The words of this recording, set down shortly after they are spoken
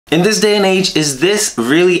In this day and age, is this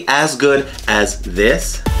really as good as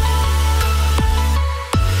this?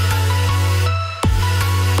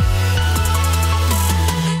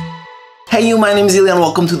 Hey you, my name is Ilya and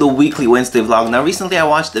welcome to the weekly Wednesday vlog. Now recently I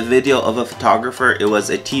watched a video of a photographer. It was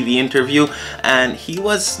a TV interview and he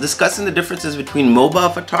was discussing the differences between mobile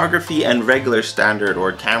photography and regular standard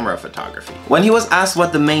or camera photography. When he was asked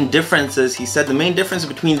what the main difference is, he said the main difference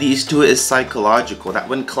between these two is psychological. That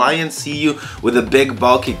when clients see you with a big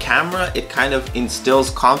bulky camera, it kind of instills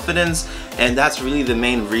confidence, and that's really the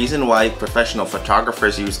main reason why professional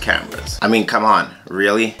photographers use cameras. I mean, come on,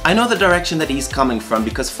 really? I know the direction that he's coming from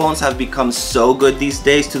because phones have become so good these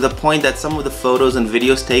days to the point that some of the photos and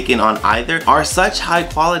videos taken on either are such high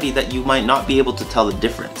quality that you might not be able to tell the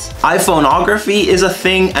difference. iPhoneography is a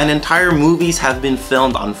thing and entire movies have been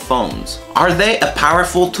filmed on phones. Are they a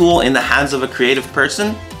powerful tool in the hands of a creative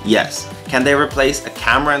person? Yes. Can they replace a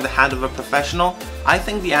camera in the hand of a professional? I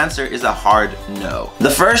think the answer is a hard no. The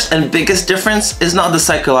first and biggest difference is not the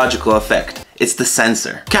psychological effect. It's the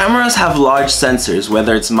sensor. Cameras have large sensors,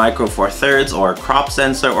 whether it's micro four thirds or a crop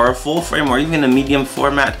sensor or a full frame or even a medium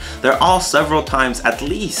format. They're all several times at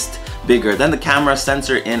least bigger than the camera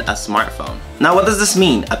sensor in a smartphone. Now what does this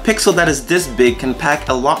mean? A pixel that is this big can pack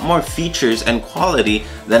a lot more features and quality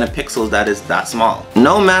than a pixel that is that small,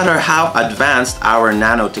 no matter how advanced our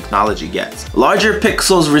nanotechnology gets. Larger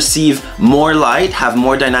pixels receive more light, have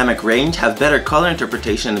more dynamic range, have better color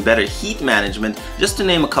interpretation and better heat management, just to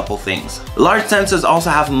name a couple things. Large sensors also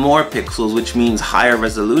have more pixels, which means higher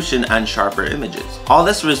resolution and sharper images. All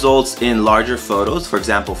this results in larger photos, for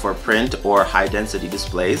example for print or high density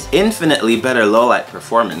displays, infinitely better low light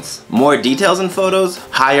performance, more details in photos,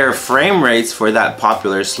 higher frame rates for that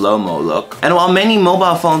popular slow-mo look. And while many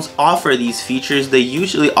mobile phones offer these features, they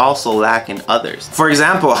usually also lack in others. For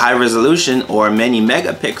example, high resolution or many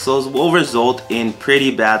megapixels will result in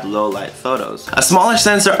pretty bad low light photos. A smaller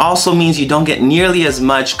sensor also means you don't get nearly as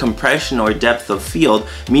much compression or depth of field,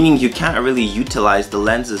 meaning you can't really utilize the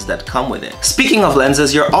lenses that come with it. Speaking of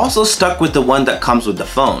lenses, you're also stuck with the one that comes with the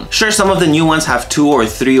phone. Sure, some of the new ones have 2 or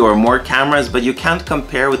 3 or more cameras, but you can't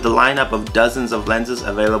compare with the lineup of dozens of lenses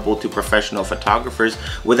available to professional photographers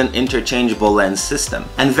with an interchangeable lens system.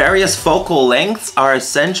 And various focal lengths are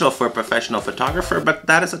essential for a professional photographer, but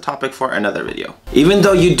that is a topic for another video. Even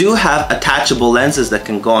though you do have attachable lenses that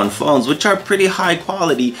can go on phones, which are pretty high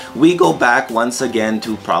quality, we go back once again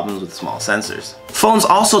to problems with small sensors. Phones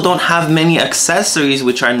also don't have many accessories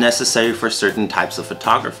which are necessary for certain types of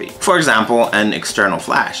photography. For example, an external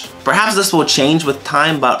flash. Perhaps this will change with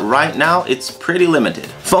time, but right now it's pretty limited.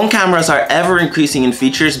 Phone cameras are ever increasing in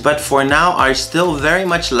features, but for now are still very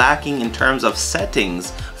much lacking in terms of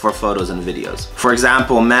settings for photos and videos. For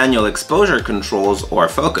example, manual exposure controls or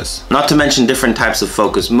focus. Not to mention different types of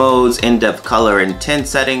focus modes, in-depth color and tint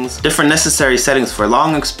settings, different necessary settings for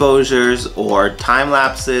long exposures or time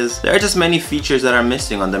lapses. There are just many features that are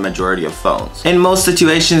missing on the majority of phones. In most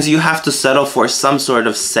situations, you have to settle for some sort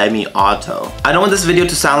of semi-auto. I don't want this video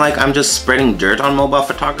to sound like I'm just spreading dirt on mobile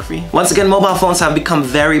photography. Once again, mobile phones have become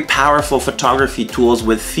very powerful photography tools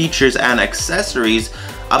with features and accessories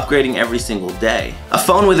upgrading every single day. A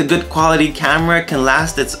phone with a good quality camera can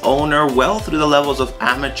last its owner well through the levels of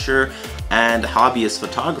amateur and hobbyist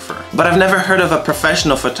photographer. But I've never heard of a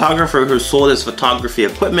professional photographer who sold his photography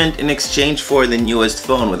equipment in exchange for the newest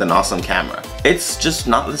phone with an awesome camera. It's just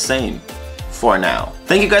not the same for now.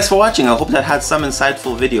 Thank you guys for watching. I hope that had some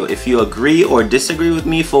insightful video. If you agree or disagree with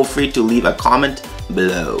me, feel free to leave a comment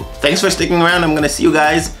below. Thanks for sticking around. I'm gonna see you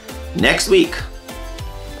guys next week.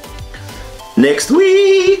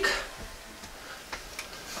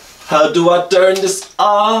 How do I turn this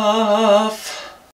off?